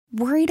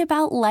Worried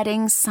about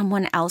letting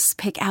someone else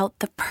pick out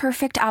the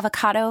perfect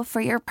avocado for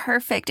your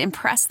perfect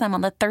impress them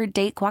on the third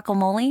date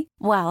guacamole?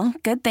 Well,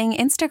 good thing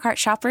Instacart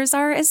shoppers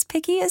are as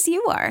picky as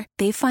you are.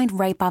 They find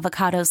ripe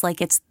avocados like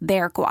it's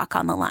their guac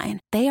on the line.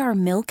 They are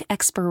milk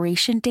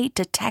expiration date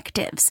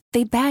detectives.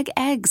 They bag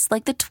eggs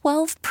like the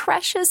 12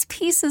 precious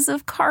pieces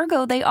of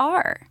cargo they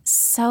are.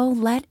 So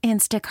let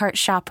Instacart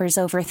shoppers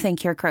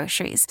overthink your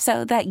groceries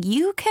so that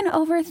you can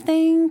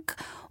overthink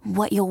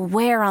what you'll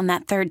wear on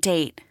that third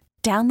date.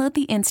 Download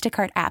the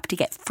Instacart app to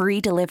get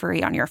free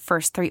delivery on your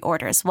first 3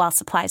 orders while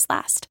supplies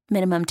last.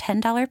 Minimum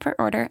 $10 per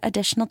order.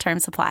 Additional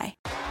terms apply.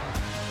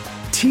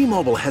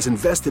 T-Mobile has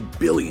invested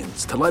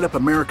billions to light up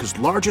America's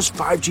largest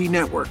 5G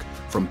network,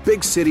 from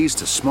big cities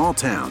to small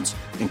towns,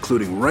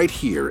 including right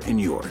here in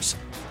yours.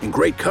 And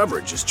great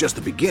coverage is just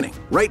the beginning.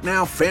 Right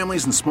now,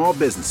 families and small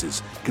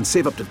businesses can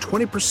save up to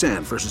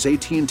 20% versus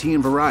AT&T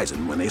and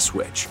Verizon when they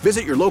switch.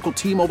 Visit your local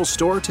T-Mobile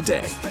store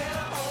today.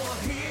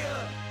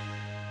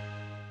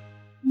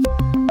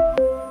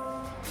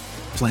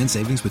 Plan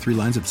savings with 3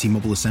 lines of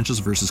T-Mobile Essentials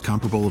versus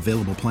comparable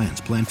available plans.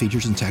 Plan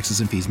features and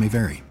taxes and fees may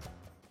vary.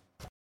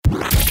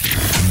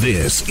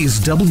 This is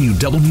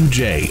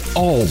WWJ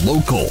All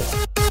Local.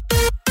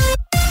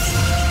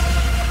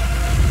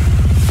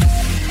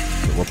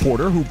 The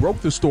reporter who broke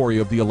the story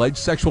of the alleged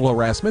sexual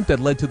harassment that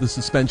led to the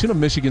suspension of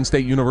Michigan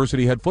State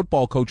University head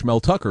football coach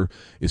Mel Tucker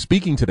is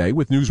speaking today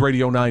with News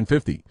Radio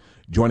 950.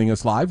 Joining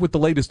us live with the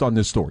latest on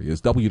this story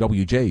is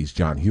WWJ's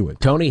John Hewitt.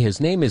 Tony,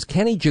 his name is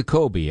Kenny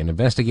Jacoby, an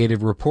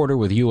investigative reporter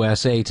with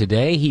USA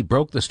Today. He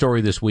broke the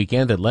story this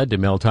weekend that led to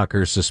Mel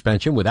Tucker's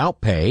suspension without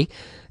pay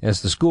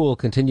as the school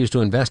continues to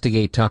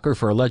investigate Tucker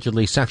for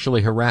allegedly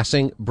sexually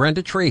harassing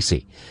Brenda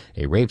Tracy,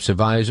 a rape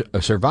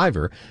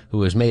survivor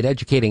who has made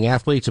educating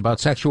athletes about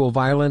sexual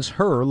violence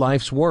her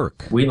life's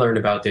work. We learned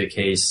about the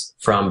case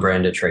from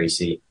Brenda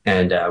Tracy,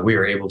 and we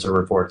were able to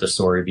report the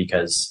story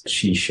because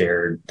she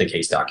shared the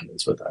case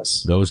documents with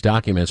us. Those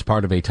documents,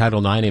 part of a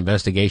Title IX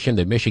investigation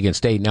that Michigan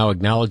State now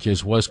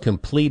acknowledges was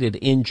completed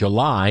in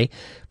July,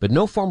 but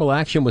no formal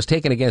action was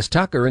taken against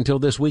Tucker until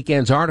this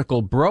weekend's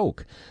article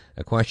broke.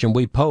 A question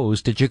we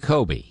posed to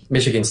Jacoby.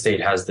 Michigan State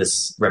has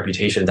this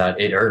reputation that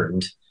it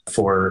earned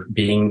for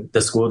being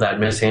the school that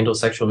mishandles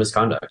sexual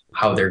misconduct.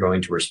 How they're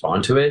going to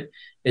respond to it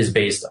is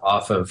based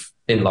off of,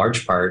 in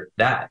large part,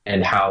 that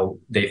and how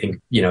they think,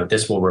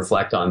 this will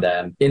reflect on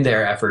them in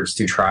their efforts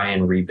to try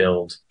and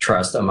rebuild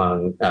trust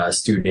among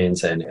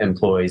students and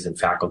employees and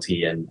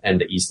faculty and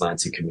the East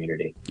Lansing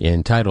community.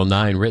 In Title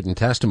IX written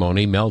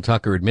testimony, Mel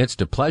Tucker admits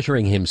to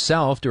pleasuring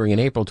himself during an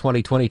April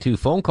 2022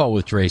 phone call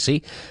with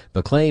Tracy,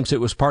 but claims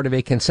it was part of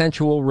a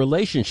consensual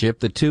relationship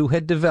the two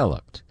had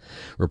developed.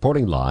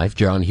 Reporting live,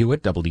 John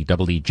Hewitt,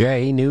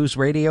 WWJ News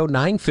Radio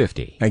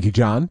 950. Thank you,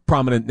 John.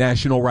 Prominent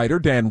national writer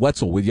Dan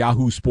Wetzel with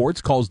Yahoo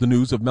Sports calls the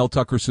news of Mel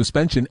Tucker's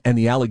suspension and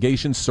the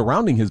allegations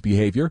surrounding his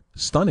behavior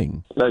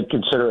stunning. I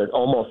consider it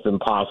almost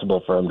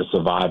impossible for him to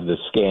survive this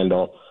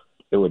scandal.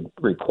 It would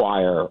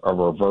require a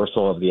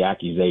reversal of the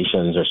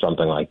accusations or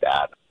something like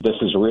that. This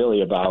is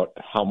really about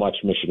how much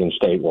Michigan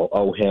State will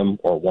owe him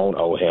or won't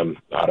owe him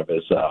out of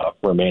his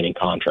remaining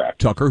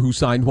contract. Tucker, who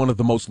signed one of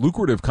the most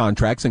lucrative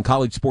contracts in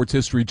college sports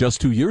history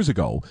just 2 years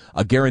ago,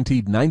 a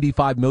guaranteed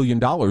 $95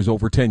 million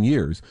over 10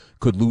 years,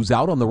 could lose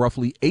out on the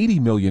roughly $80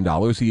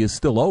 million he is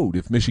still owed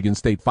if Michigan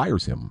State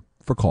fires him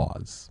for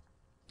cause.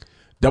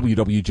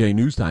 WWJ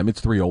News Time,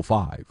 it's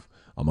 3:05.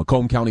 A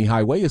Macomb County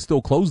highway is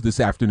still closed this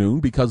afternoon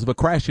because of a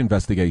crash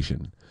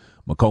investigation.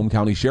 Macomb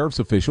County Sheriff's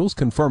officials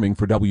confirming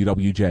for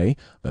WWJ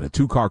that a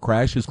 2-car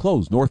crash is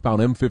closed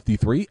northbound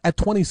M53 at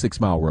 26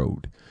 Mile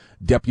Road.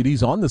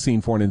 Deputies on the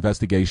scene for an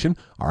investigation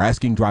are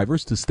asking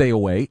drivers to stay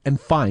away and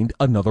find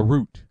another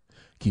route.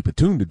 Keep it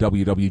tuned to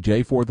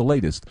WWJ for the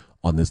latest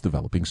on this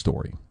developing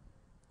story.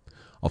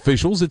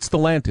 Officials at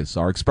Stellantis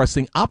are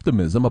expressing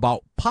optimism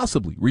about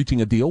possibly reaching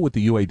a deal with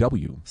the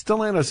UAW.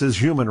 Stellantis'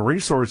 Human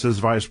Resources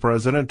Vice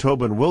President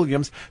Tobin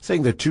Williams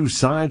saying the two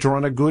sides are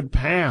on a good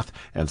path,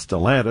 and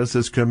Stellantis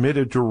is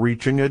committed to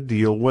reaching a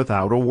deal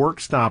without a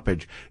work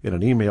stoppage. In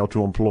an email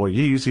to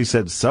employees, he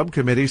said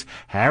subcommittees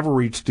have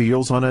reached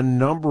deals on a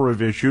number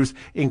of issues,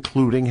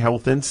 including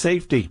health and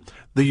safety.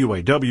 The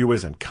UAW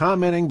isn't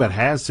commenting, but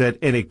has said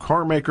any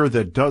carmaker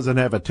that doesn't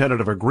have a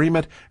tentative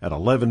agreement at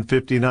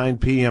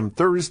 11:59 p.m.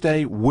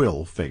 Thursday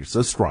will face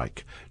a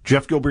strike.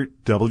 Jeff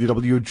Gilbert,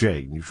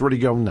 WWJ, News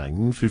Radio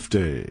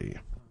 950.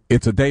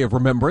 It's a day of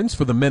remembrance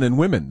for the men and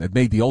women that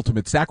made the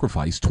ultimate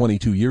sacrifice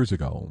 22 years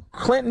ago.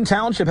 Clinton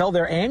Township held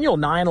their annual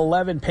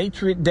 9/11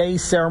 Patriot Day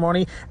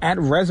ceremony at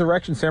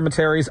Resurrection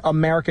Cemetery's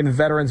American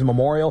Veterans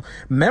Memorial.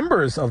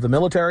 Members of the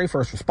military,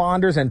 first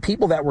responders, and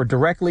people that were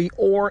directly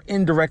or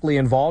indirectly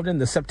involved in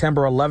the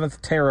September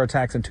 11th terror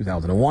attacks in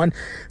 2001.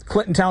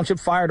 Clinton Township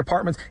Fire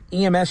Department's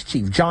EMS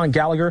Chief John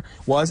Gallagher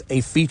was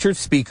a featured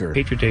speaker.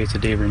 Patriot Day is a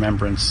day of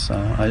remembrance,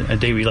 a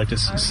day we like to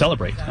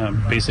celebrate,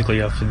 basically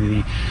of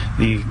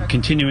the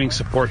continuing continuing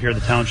support here at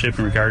the township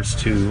in regards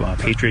to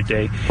Patriot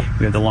Day.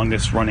 We have the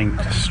longest running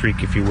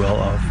streak, if you will,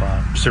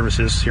 of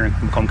services here in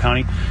Macomb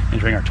County,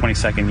 entering our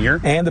 22nd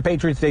year. And the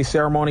Patriots Day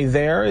ceremony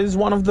there is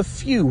one of the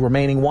few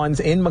remaining ones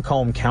in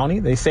Macomb County.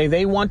 They say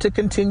they want to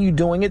continue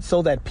doing it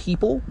so that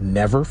people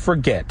never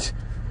forget.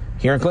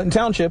 Here in Clinton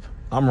Township,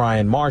 I'm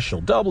Ryan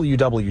Marshall,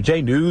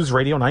 WWJ News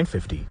Radio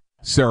 950.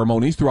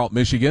 Ceremonies throughout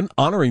Michigan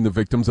honoring the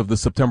victims of the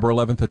September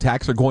 11th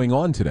attacks are going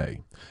on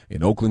today.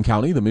 In Oakland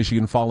County, the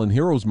Michigan Fallen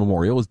Heroes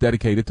Memorial is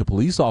dedicated to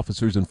police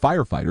officers and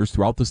firefighters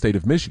throughout the state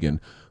of Michigan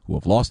who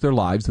have lost their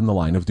lives in the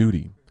line of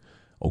duty.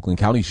 Oakland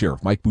County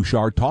Sheriff Mike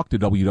Bouchard talked to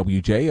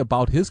WWJ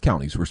about his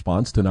county's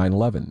response to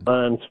 9/11.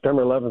 On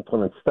September 11th,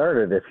 when it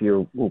started, if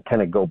you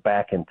kind of go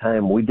back in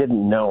time, we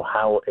didn't know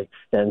how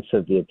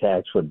extensive the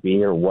attacks would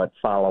be or what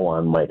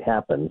follow-on might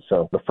happen.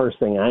 So the first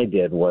thing I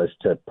did was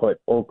to put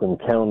Oakland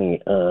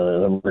County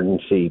on an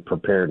emergency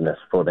preparedness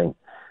footing.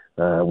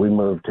 We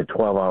moved to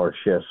 12-hour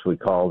shifts. We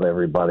called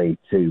everybody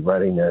to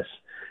readiness.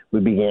 We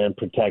began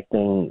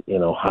protecting,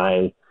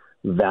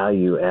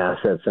 high-value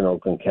assets in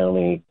Oakland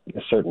County,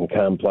 certain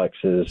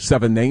complexes.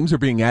 7 names are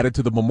being added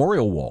to the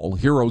memorial wall,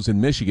 heroes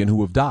in Michigan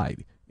who have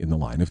died in the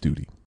line of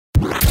duty.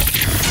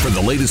 For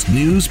the latest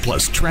news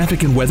plus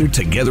traffic and weather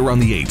together on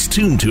the 8s,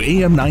 tune to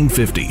AM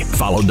 950.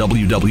 Follow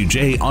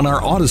WWJ on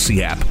our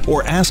Odyssey app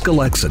or ask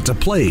Alexa to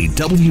play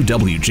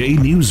WWJ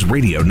News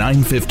Radio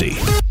 950.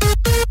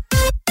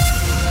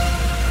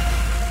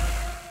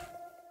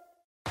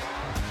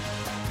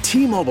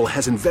 T-Mobile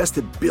has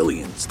invested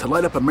billions to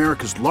light up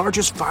America's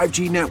largest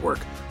 5G network,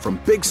 from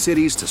big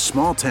cities to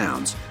small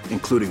towns,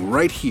 including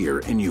right here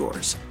in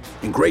yours.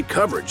 And great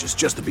coverage is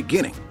just the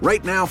beginning.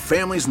 Right now,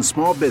 families and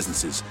small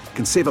businesses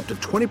can save up to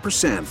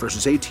 20%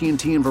 versus AT&T and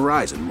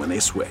Verizon when they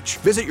switch.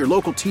 Visit your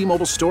local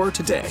T-Mobile store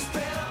today.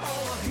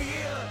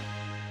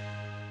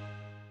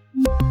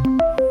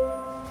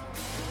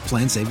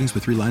 Plan savings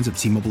with 3 lines of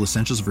T-Mobile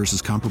Essentials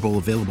versus comparable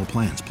available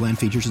plans. Plan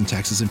features and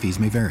taxes and fees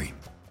may vary.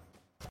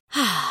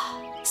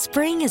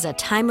 Spring is a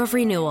time of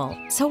renewal,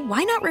 so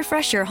why not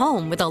refresh your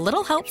home with a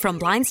little help from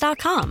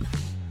Blinds.com?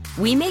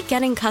 We make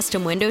getting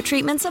custom window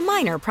treatments a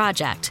minor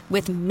project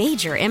with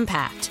major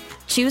impact.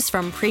 Choose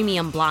from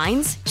premium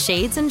blinds,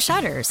 shades, and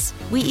shutters.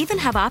 We even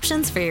have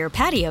options for your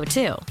patio,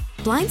 too.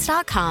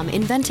 Blinds.com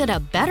invented a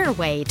better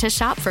way to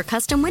shop for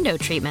custom window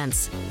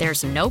treatments.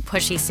 There's no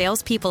pushy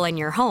salespeople in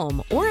your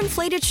home or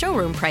inflated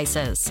showroom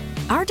prices.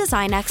 Our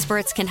design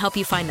experts can help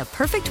you find the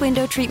perfect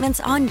window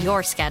treatments on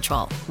your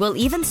schedule. We'll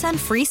even send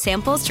free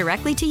samples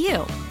directly to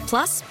you.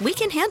 Plus, we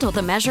can handle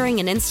the measuring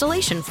and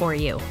installation for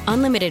you.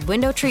 Unlimited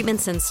window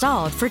treatments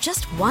installed for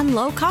just one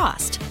low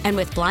cost. And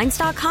with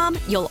Blinds.com,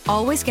 you'll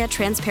always get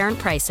transparent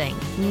pricing.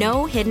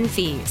 No hidden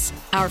fees.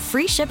 Our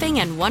free shipping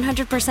and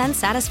 100%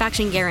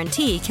 satisfaction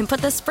guarantee can put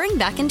the spring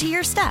back into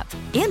your step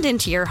and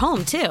into your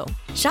home, too.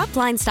 Shop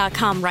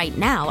Blinds.com right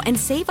now and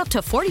save up to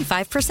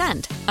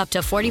 45%. Up to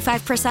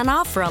 45%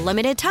 off for a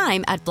limited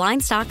time at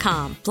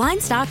Blinds.com.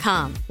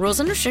 Blinds.com. Rules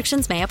and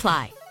restrictions may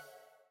apply.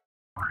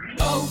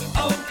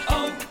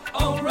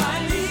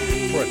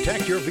 O'Reilly.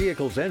 Protect your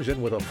vehicle's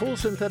engine with a full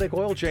synthetic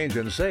oil change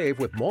and save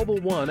with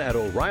Mobil 1 at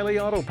O'Reilly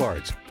Auto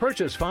Parts.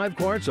 Purchase 5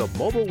 quarts of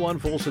Mobil 1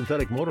 full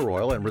synthetic motor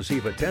oil and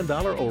receive a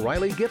 $10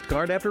 O'Reilly gift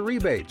card after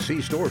rebate.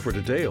 See store for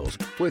details.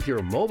 With your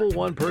Mobil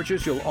 1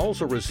 purchase, you'll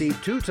also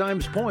receive 2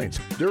 times points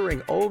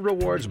during O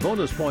Rewards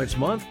Bonus Points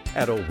Month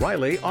at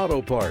O'Reilly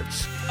Auto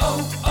Parts.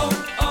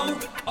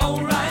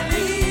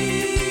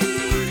 O'Reilly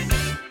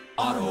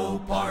Auto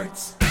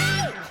Parts.